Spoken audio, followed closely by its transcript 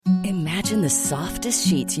Imagine the softest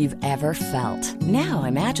sheets you've ever felt. Now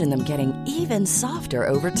imagine them getting even softer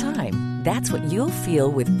over time. That's what you'll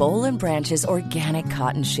feel with Boll & Branch's organic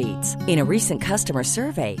cotton sheets. In a recent customer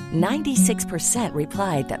survey, 96%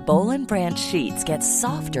 replied that Boll & Branch sheets get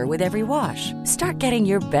softer with every wash. Start getting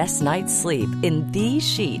your best night's sleep in these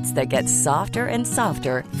sheets that get softer and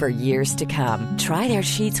softer for years to come. Try their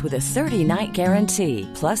sheets with a 30-night guarantee.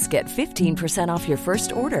 Plus, get 15% off your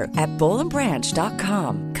first order at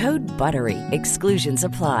bollandbranch.com. Code BUTTERY. Exclusions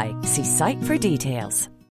apply. See site for details.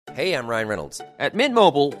 Hey, I'm Ryan Reynolds. At Mint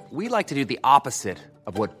Mobile, we like to do the opposite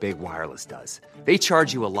of what Big Wireless does. They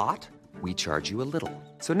charge you a lot, we charge you a little.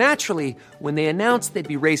 So naturally, when they announced they'd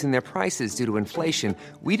be raising their prices due to inflation,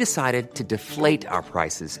 we decided to deflate our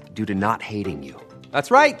prices due to not hating you.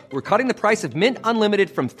 That's right. We're cutting the price of Mint Unlimited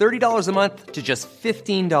from $30 a month to just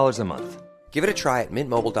 $15 a month. Give it a try at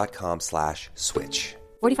mintmobile.com/switch.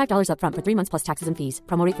 $45 up front for 3 months plus taxes and fees.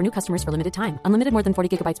 Promo rate for new customers for limited time. Unlimited more than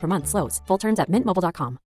 40 gigabytes per month. Slows full terms at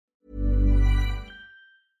mintmobile.com.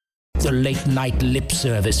 The late night lip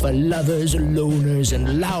service for lovers, loners,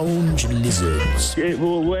 and lounge lizards. Yeah,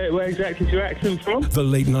 well, where exactly is your accent from? The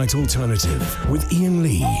Late Night Alternative with Iain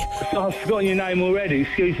Lee. I've forgotten your name already,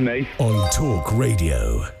 excuse me. On Talk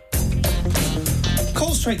Radio.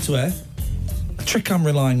 Call straight to air. A trick I'm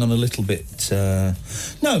relying on a little bit. No.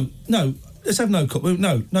 Let's have no call.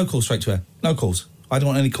 No call straight to air. No calls. I don't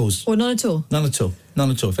want any calls. Or none at all? None at all.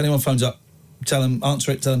 If anyone phones up,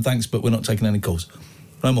 answer it, tell them thanks, but we're not taking any calls.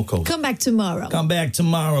 No more calls. Come back tomorrow. Come back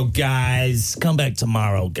tomorrow, guys. No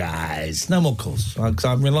more calls.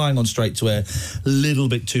 I'm relying on straight to air a little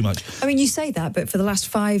bit too much. I mean, you say that, but for the last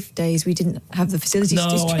 5 days, we didn't have the facilities to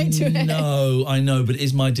do straight to air. I know, but it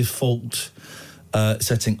is my default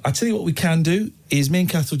setting. I tell you what we can do is me and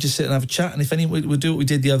Kath will just sit and have a chat, and if anyone, we'll do what we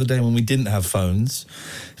did the other day when we didn't have phones.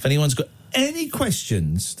 If anyone's got any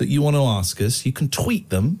questions that you want to ask us, you can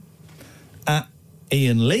tweet them at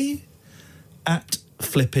Iain Lee, at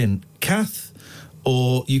Flippin' Kath,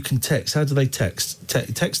 or you can text. How do they text?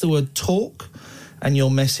 Text the word talk and your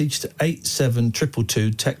message to 87222.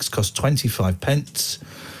 Text costs 25 pence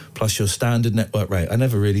plus your standard network rate. I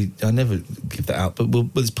never give that out, but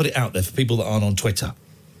let's put it out there for people that aren't on Twitter.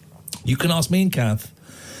 You can ask me and Kath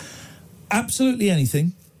absolutely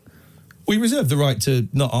anything. We reserve the right to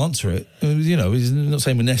not answer it. You know, we're not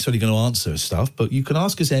saying we're necessarily going to answer stuff, but you can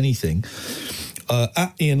ask us anything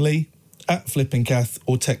at Iain Lee, at Flippin' Kath,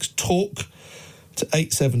 or text TALK to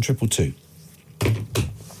 87222.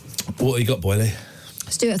 What have you got, Boyley?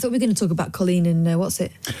 Stu, I thought we were going to talk about Colleen and what's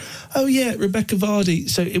it? Oh, yeah, Rebecca Vardy.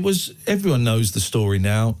 So it was, everyone knows the story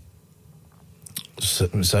now. So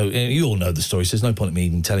you all know the story, so there's no point in me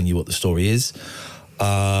even telling you what the story is.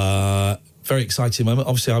 Very exciting moment.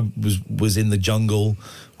 Obviously, I was in the jungle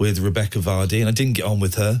with Rebecca Vardy, and I didn't get on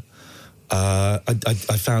with her. I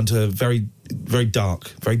found her very, very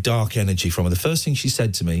dark energy from her. The first thing she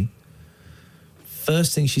said to me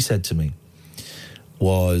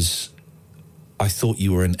was, I thought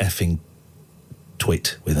you were an effing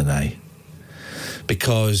twit with an A.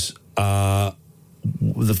 Because I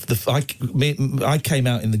came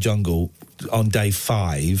out in the jungle on day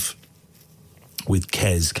 5 with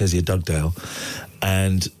Kezia Dugdale,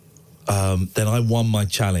 and then I won my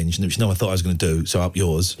challenge, which I thought I was going to do, so up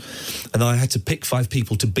yours. And I had to pick 5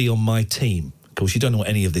 people to be on my team. Of course, you don't know what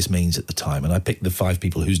any of this means at the time. And I picked the 5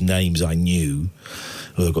 people whose names I knew.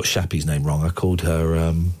 Oh, I got Shappy's name wrong. I called her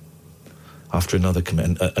after another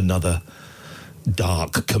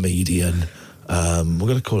dark comedian. We're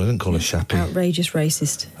going to call her. I didn't call her Shappy. Outrageous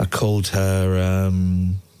racist. I called her.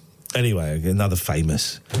 Anyway, another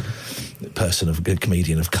famous person, a good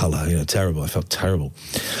comedian of colour. Terrible. I felt terrible.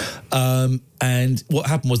 And what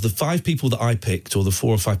happened was the 5 people that I picked, or the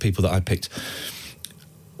 4 or 5 people that I picked,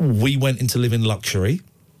 we went into live in luxury,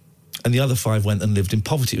 and the other 5 went and lived in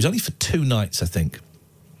poverty. It was only for 2 nights, I think.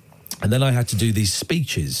 And then I had to do these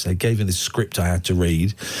speeches. They gave me this script I had to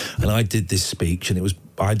read, and I did this speech, and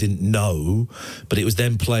I didn't know, but it was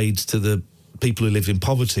then played to the people who lived in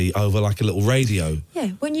poverty over like a little radio.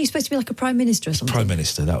 Yeah, weren't you supposed to be like a Prime Minister or something? Prime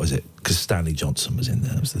Minister, that was it, because Stanley Johnson was in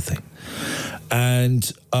there, that was the thing. And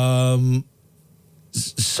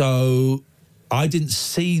so I didn't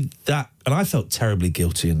see that, and I felt terribly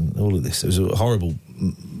guilty and all of this. It was a horrible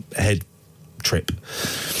head trip.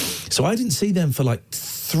 So I didn't see them for like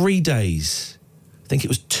 3 days. I think it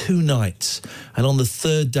was 2 nights. And on the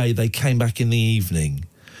 3rd day, they came back in the evening.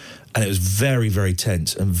 And it was very, very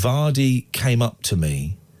tense. And Vardy came up to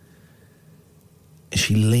me. And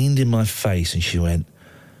she leaned in my face and she went,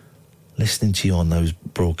 listening to you on those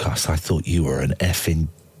broadcasts, I thought you were an effing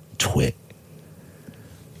twit.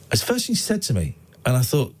 That's the first thing she said to me. And I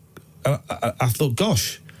thought, I thought,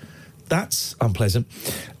 gosh, that's unpleasant.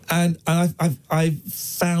 And I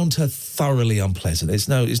found her thoroughly unpleasant. It's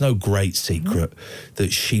no great secret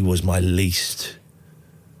that she was my least.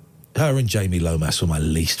 Her and Jamie Lomas were my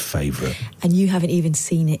least favourite. And you haven't even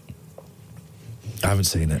seen it. I haven't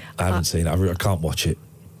seen it. I can't watch it.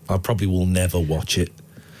 I probably will never watch it.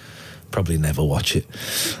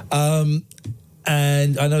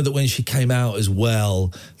 And I know that when she came out as well,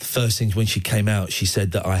 the first thing when she came out, she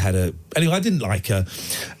said that I had anyway, I didn't like her.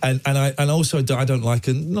 And also I don't like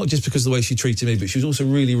her, not just because of the way she treated me, but she was also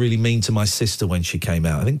really, really mean to my sister when she came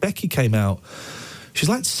out. I think Becky came out, she was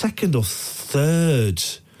like second or third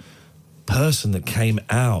person that came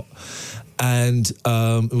out. And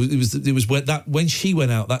it was when she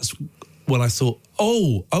went out, that's when I thought,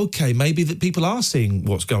 oh, okay, maybe that people are seeing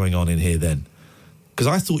what's going on in here then. Because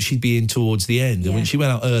I thought she'd be in towards the end. And when she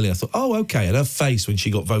went out early, I thought, oh, okay. And her face when she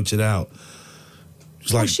got voted out. It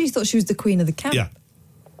was like, she thought she was the queen of the camp. Yeah.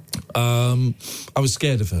 I was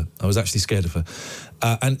scared of her. I was actually scared of her.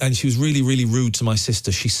 And she was really, really rude to my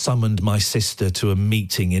sister. She summoned my sister to a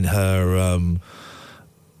meeting in her...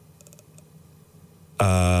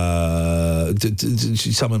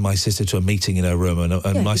 she summoned my sister to a meeting in her room,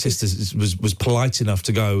 and my sister was polite enough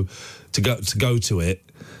to go to it,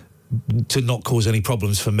 to not cause any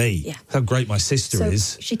problems for me. Yeah. How great my sister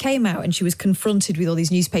is. She came out and she was confronted with all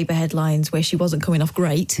these newspaper headlines where she wasn't coming off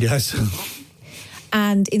great. Yes.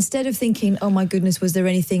 And instead of thinking, oh my goodness, was there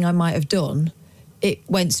anything I might have done, it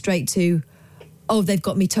went straight to, oh, they've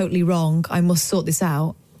got me totally wrong, I must sort this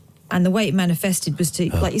out. And the way it manifested was to,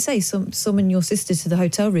 like you say, summon your sister to the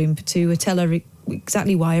hotel room to tell her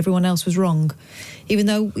exactly why everyone else was wrong, even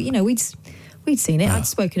though we'd seen it. I'd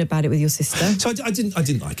spoken about it with your sister. So I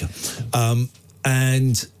didn't like her,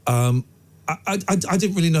 and I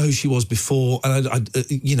didn't really know who she was before, and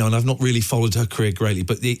and I've not really followed her career greatly.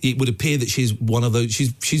 But it would appear that she's one of those.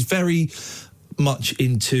 She's very much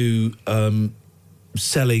into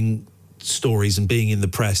selling stories and being in the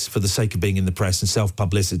press for the sake of being in the press and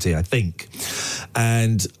self-publicity, I think.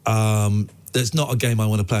 And that's not a game I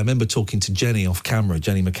want to play. I remember talking to Jenny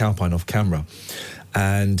McAlpine off camera,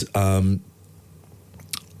 and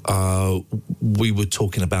we were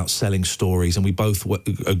talking about selling stories, and we both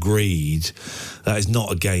agreed that is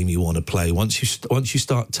not a game you want to play. Once you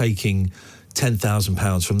start taking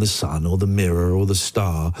 £10,000 from the Sun or the Mirror or the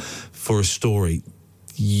Star for a story,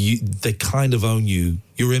 they kind of own you.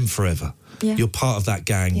 You're in forever. Yeah. You're part of that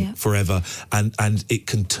gang forever, and it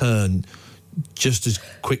can turn just as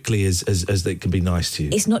quickly as it can be nice to you.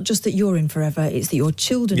 It's not just that you're in forever, it's that your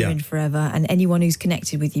children are in forever, and anyone who's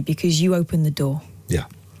connected with you, because you open the door. Yeah.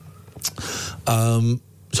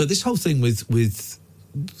 So this whole thing with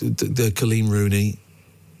the Colleen Rooney,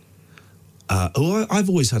 I've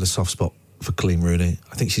always had a soft spot for Colleen Rooney.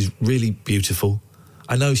 I think she's really beautiful.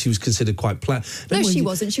 I know she was considered quite plain. No, she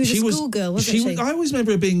wasn't. She was a schoolgirl, wasn't she? I always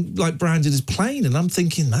remember her being like branded as plain, and I'm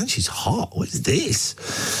thinking, man, she's hot. What is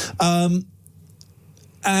this?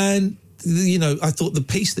 And I thought the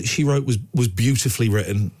piece that she wrote was beautifully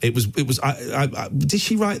written. It was. Did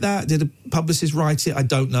she write that? Did a publicist write it? I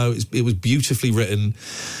don't know. It was beautifully written.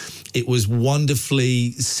 It was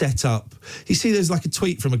wonderfully set up. You see, there's like a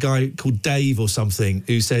tweet from a guy called Dave or something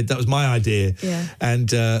who said that was my idea. Yeah.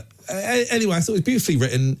 And anyway, I thought it was beautifully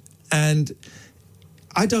written. And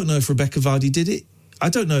I don't know if Rebecca Vardy did it. I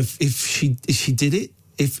don't know if she did it.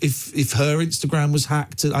 If her Instagram was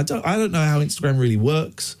hacked. I don't know how Instagram really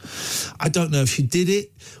works. I don't know if she did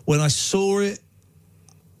it. When I saw it,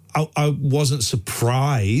 I wasn't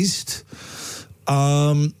surprised.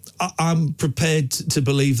 I'm prepared to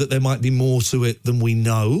believe that there might be more to it than we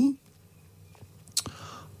know.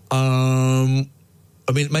 I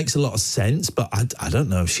mean, it makes a lot of sense, but I don't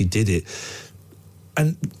know if she did it.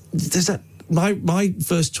 And there's that. My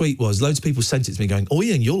first tweet was, loads of people sent it to me going, "Oh,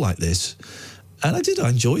 Iain, you're like this." And I did. I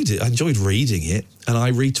enjoyed it. I enjoyed reading it, and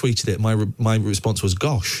I retweeted it. My response was,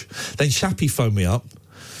 "Gosh." Then Shappy phoned me up,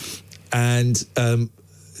 and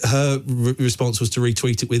her response was to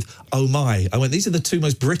retweet it with "Oh my." I went, these are the two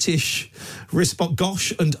most British response,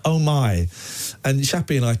 "Gosh" and "Oh my." And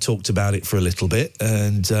Shappy and I talked about it for a little bit,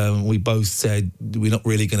 and we both said we're not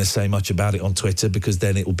really going to say much about it on Twitter because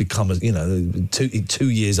then it will become, 2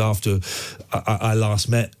 years after I last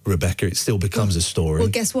met Rebecca, it still becomes a story. Well,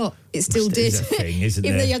 guess what? It still did. There's a thing, isn't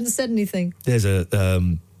Even there? though you hadn't said anything. There's a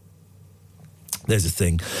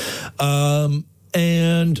thing. And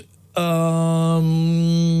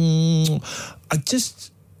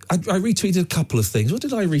I retweeted a couple of things. What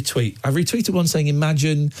did I retweet? I retweeted one saying,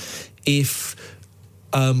 imagine if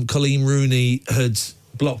Colleen Rooney had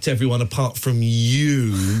blocked everyone apart from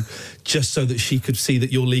you, just so that she could see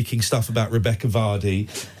that you're leaking stuff about Rebecca Vardy.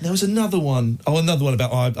 And there was another one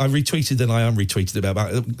about, I retweeted and I unretweeted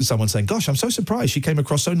about someone saying, gosh, I'm so surprised she came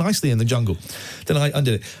across so nicely in the jungle. Then I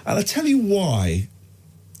undid it. And I'll tell you why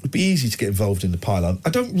it'd be easy to get involved in the pylon.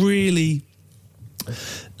 I don't really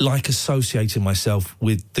like associating myself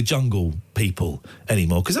with the jungle people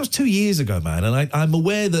anymore, because that was 2 years ago, man, and I'm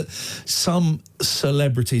aware that some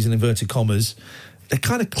celebrities, in inverted commas, they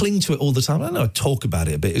kind of cling to it all the time. I know I talk about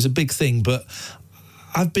it a bit, it's a big thing, but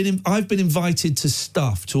I've been invited to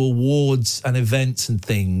stuff, to awards and events and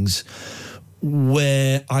things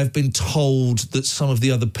where I've been told that some of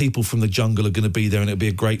the other people from the jungle are going to be there and it'll be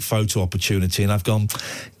a great photo opportunity, and I've gone,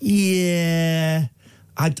 yeah,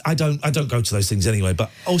 I don't go to those things anyway,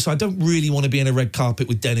 but also I don't really want to be in a red carpet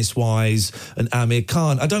with Dennis Wise and Amir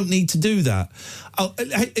Khan. I don't need to do that.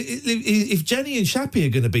 If Jenny and Shappy are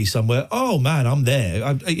going to be somewhere, oh man, I'm there.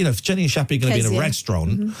 If Jenny and Shappy are going to be in a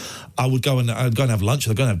restaurant, I would go and have lunch.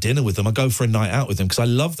 I'd go and have dinner with them. I'd go for a night out with them because I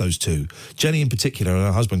love those two. Jenny in particular, and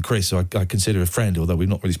her husband Chris, who I consider a friend, although we've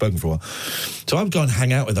not really spoken for a while. So I would go and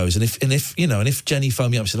hang out with those. And if Jenny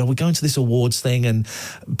phoned me up and said, "Oh, we're going to this awards thing and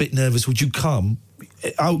a bit nervous, would you come?"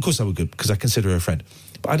 Of course I would go, because I consider her a friend.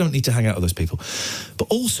 But I don't need to hang out with those people. But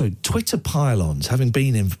also, Twitter pylons, having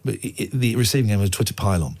been in the receiving end of a Twitter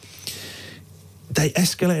pylon, they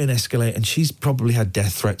escalate, and she's probably had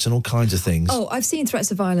death threats and all kinds of things. Oh, I've seen threats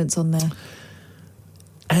of violence on there.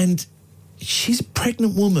 And she's a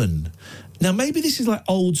pregnant woman. Now, maybe this is like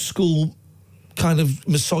old school kind of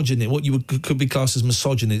misogyny, what you could be classed as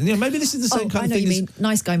misogyny. Maybe this is the same kind of thing. I know you mean,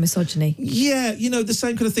 nice guy misogyny. Yeah, the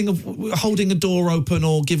same kind of thing of holding a door open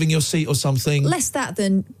or giving your seat or something. Less that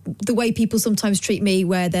than the way people sometimes treat me,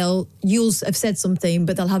 where you'll have said something,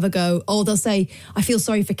 but they'll have a go, or they'll say, I feel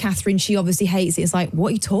sorry for Catherine, she obviously hates it. It's like, what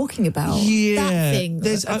are you talking about? Yeah. That thing.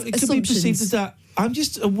 It could be perceived as that. I'm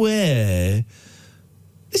just aware,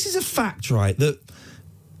 this is a fact, right, that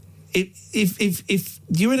if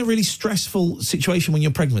you're in a really stressful situation when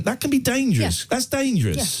you're pregnant, that can be dangerous. Yeah. That's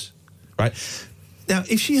dangerous, right? Now,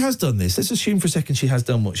 if she has done this, let's assume for a second she has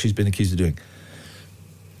done what she's been accused of doing.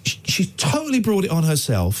 She's totally brought it on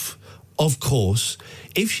herself, of course.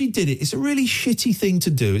 If she did it, it's a really shitty thing to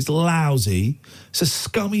do. It's lousy. It's a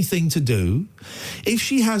scummy thing to do. If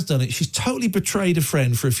she has done it, she's totally betrayed a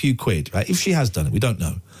friend for a few quid, right? If she has done it, we don't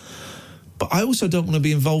know. But I also don't want to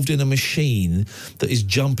be involved in a machine that is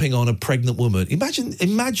jumping on a pregnant woman. Imagine,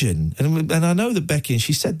 and I know that Becky, and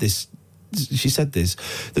she said this,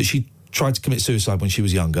 that she tried to commit suicide when she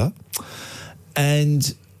was younger.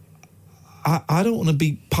 And I don't want to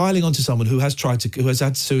be piling onto someone who has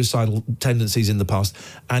had suicidal tendencies in the past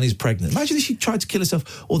and is pregnant. Imagine if she tried to kill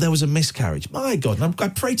herself or there was a miscarriage. My God, and I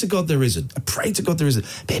pray to God there isn't.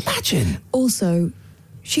 But imagine. Also,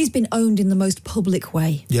 she's been owned in the most public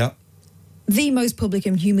way. Yeah. The most public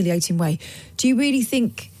and humiliating way. Do you really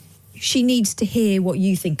think she needs to hear what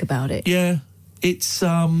you think about it? Yeah, it's...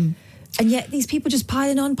 And yet these people just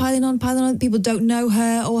piling on. People don't know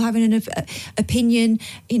her or having an opinion,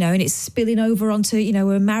 and it's spilling over onto,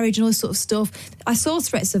 her marriage and all this sort of stuff. I saw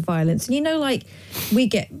threats of violence. And, we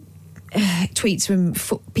get tweets from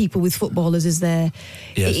people with footballers as their...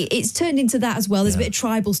 Yes. It's turned into that as well. There's a bit of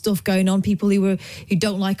tribal stuff going on. People who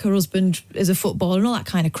don't like her husband as a footballer and all that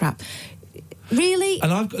kind of crap. Really?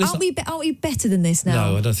 And aren't we better than this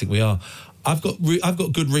now? No, I don't think we are. I've got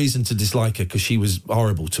good reason to dislike her because she was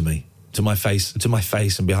horrible to me, to my face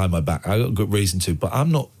and behind my back. I got good reason to, but I'm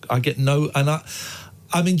not. I get no, and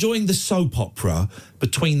I'm enjoying the soap opera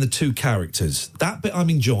between the two characters. That bit I'm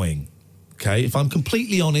enjoying. Okay, if I'm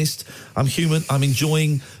completely honest, I'm human. I'm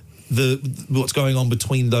enjoying what's going on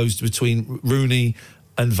between Rooney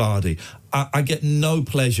and Vardy. I get no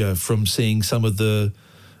pleasure from seeing some of the.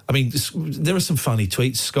 I mean, there are some funny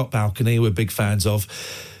tweets. Scott Balcony, we're big fans of,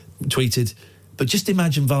 tweeted, but just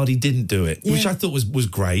imagine Vardy didn't do it, which I thought was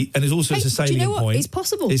great, and it's also it's a salient do you know point. It's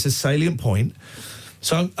possible. It's a salient point.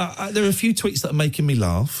 So there are a few tweets that are making me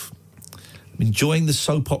laugh. I'm enjoying the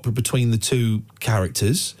soap opera between the two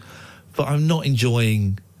characters, but I'm not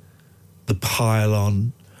enjoying the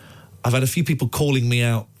pile-on. I've had a few people calling me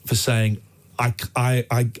out for saying, I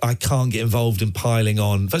can't get involved in piling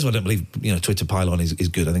on. First of all, I don't believe Twitter pile-on is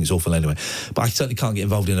good. I think it's awful anyway. But I certainly can't get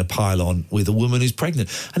involved in a pile-on with a woman who's pregnant.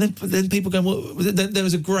 And then people go, well, there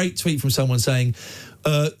was a great tweet from someone saying,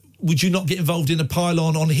 would you not get involved in a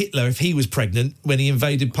pile-on on Hitler if he was pregnant when he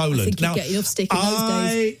invaded Poland? I think you'd get enough stick in those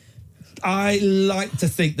days. I like to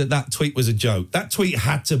think that tweet was a joke. That tweet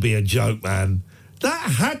had to be a joke, man. That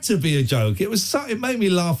had to be a joke. It made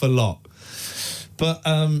me laugh a lot. But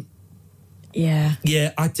Yeah.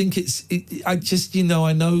 Yeah, I think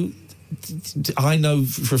I know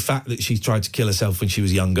for a fact that she tried to kill herself when she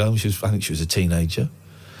was younger. I think she was a teenager.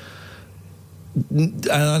 And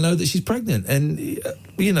I know that she's pregnant. And,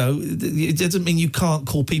 it doesn't mean you can't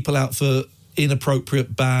call people out for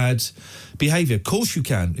inappropriate, bad behaviour. Of course you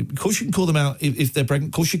can. Of course you can call them out if they're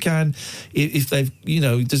pregnant. Of course you can if they've,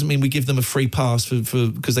 it doesn't mean we give them a free pass for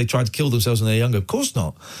because they tried to kill themselves when they're younger. Of course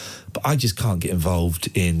not. But I just can't get involved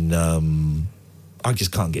in... I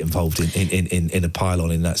just can't get involved in a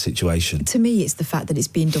pile-on in that situation. To me, it's the fact that it's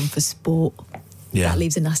being done for sport. Yeah. That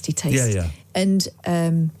leaves a nasty taste. Yeah. And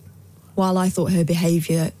while I thought her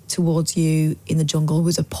behaviour towards you in the jungle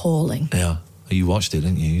was appalling. Yeah. You watched it,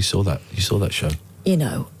 didn't you? You saw that show.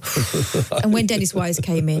 And when Dennis Wise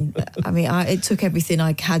came in, it took everything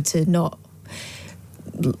I had to not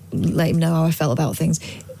let him know how I felt about things.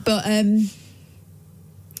 But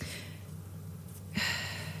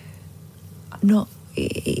not.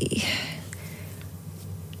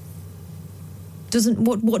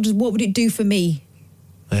 What would it do for me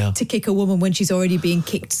to kick a woman when she's already being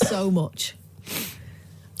kicked so much?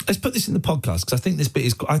 Let's put this in the podcast because I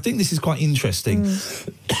think this is quite interesting.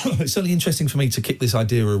 It's certainly interesting for me to kick this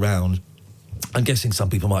idea around. I'm guessing some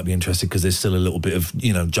people might be interested because there's still a little bit of,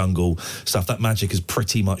 jungle stuff. That magic is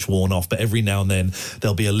pretty much worn off, but every now and then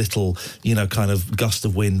there'll be a little, kind of gust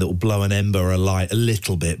of wind that will blow an ember alight a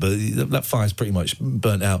little bit, but that fire's pretty much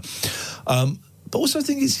burnt out. But also I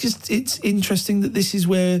think it's interesting that this is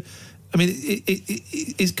where,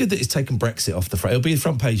 it's good that it's taken Brexit off the front. It'll be the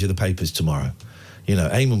front page of the papers tomorrow.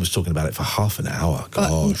 Eamon was talking about it for half an hour.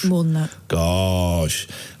 Gosh. More than that. Gosh.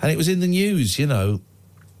 And it was in the news,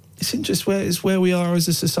 It's interesting it's where we are as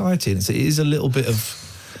a society, and it is a little bit of...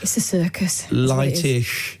 It's a circus.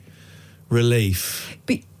 Lightish relief.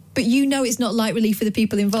 But it's not light relief for the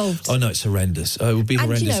people involved. Oh, no, it's horrendous. It would be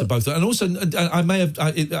horrendous for both. And also,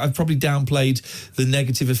 I've probably downplayed the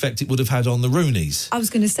negative effect it would have had on the Rooneys. I was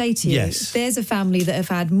going to say to you, yes. There's a family that have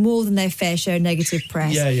had more than their fair share of negative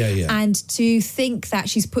press. Yeah. And to think that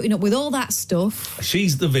she's putting up with all that stuff...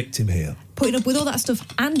 She's the victim here. Putting up with all that stuff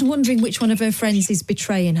and wondering which one of her friends is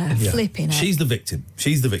betraying her, flipping her. She's the victim.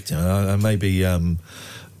 I maybe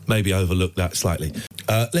overlooked that slightly.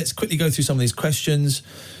 Let's quickly go through some of these questions.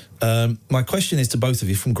 My question is to both of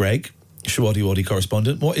you from Greg, Shawadi Wadi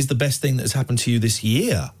correspondent. What is the best thing that's happened to you this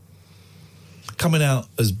year? Coming out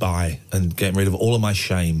as bi and getting rid of all of my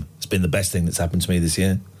shame. It's been the best thing that's happened to me this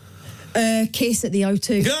year. Kiss at the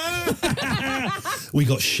O2. We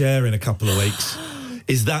got Cher in a couple of weeks.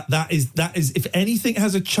 That is if anything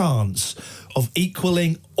has a chance of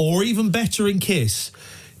equaling or even bettering Kiss,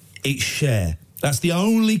 it's Cher. That's the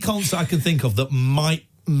only concert I can think of that might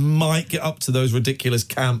get up to those ridiculous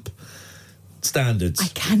camp standards. I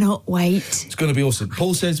cannot wait. It's going to be awesome.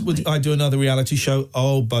 Paul says, would I do another reality show?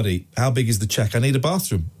 Oh, buddy, how big is the check? I need a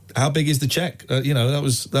bathroom. How big is the check? That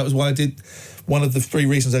was why I did one of the 3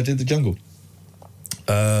 reasons I did the jungle.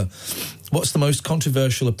 What's the most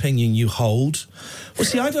controversial opinion you hold? Well,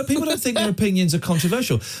 see, people don't think their opinions are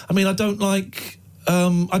controversial. I don't like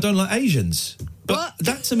Asians, but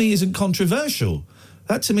that to me isn't controversial.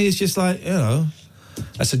 That to me is just like,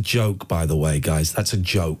 that's a joke, by the way, guys. That's a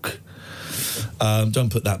joke. Don't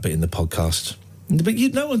put that bit in the podcast. But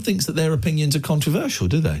no one thinks that their opinions are controversial,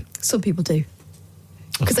 do they? Some people do.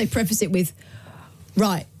 Because they preface it with,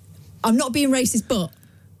 right, I'm not being racist, but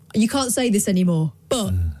you can't say this anymore,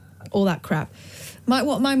 but all that crap.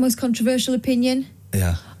 My most controversial opinion?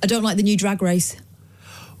 Yeah. I don't like the new drag race.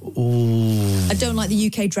 Ooh. I don't like the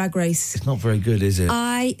UK drag race. It's not very good, is it?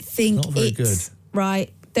 I think it's not very good. Right.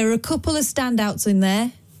 There are a couple of standouts in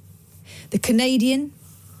there. The Canadian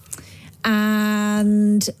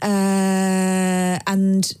and the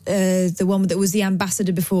one that was the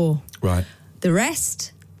ambassador before. Right. The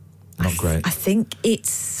rest, not great. I think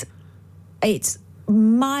it's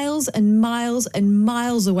miles and miles and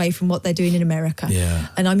miles away from what they're doing in America. Yeah.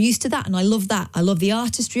 And I'm used to that, and I love that. I love the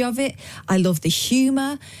artistry of it. I love the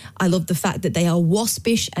humour. I love the fact that they are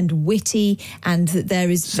waspish and witty, and that there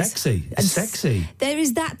is... Sexy. Sexy. There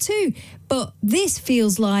is that too. But this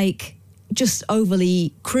feels like just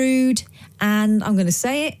overly crude, and I'm going to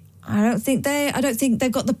say it, I don't think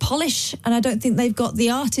they've got the polish, and I don't think they've got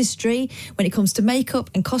the artistry when it comes to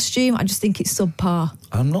makeup and costume. I just think it's subpar.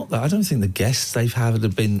 I don't think the guests they've had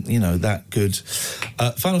have been, that good.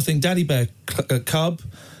 Final thing, Daddy Bear Cub.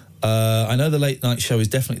 I know the late night show is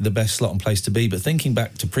definitely the best slot and place to be, but thinking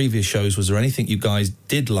back to previous shows, was there anything you guys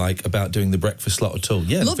did like about doing the breakfast slot at all?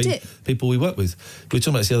 Yeah, loved it. People we worked with. We were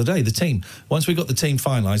talking about this the other day, the team. Once we got the team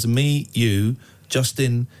finalised, me, you,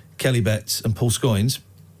 Justin, Kelly Betts and Paul Scoynes,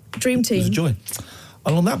 Dream team. it was a joy.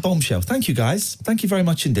 And on that bombshell, thank you guys. Thank you very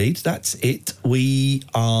much indeed. That's it. We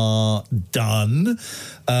are done.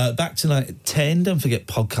 Back tonight at 10. Don't forget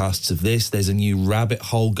podcasts of this. There's a new rabbit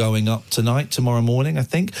hole going up tomorrow morning, I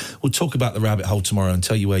think. We'll talk about the rabbit hole tomorrow and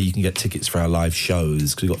tell you where you can get tickets for our live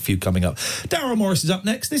shows, because we've got a few coming up. Darryl Morris is up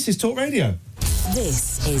next. This is Talk Radio.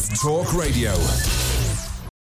 This is Talk Radio.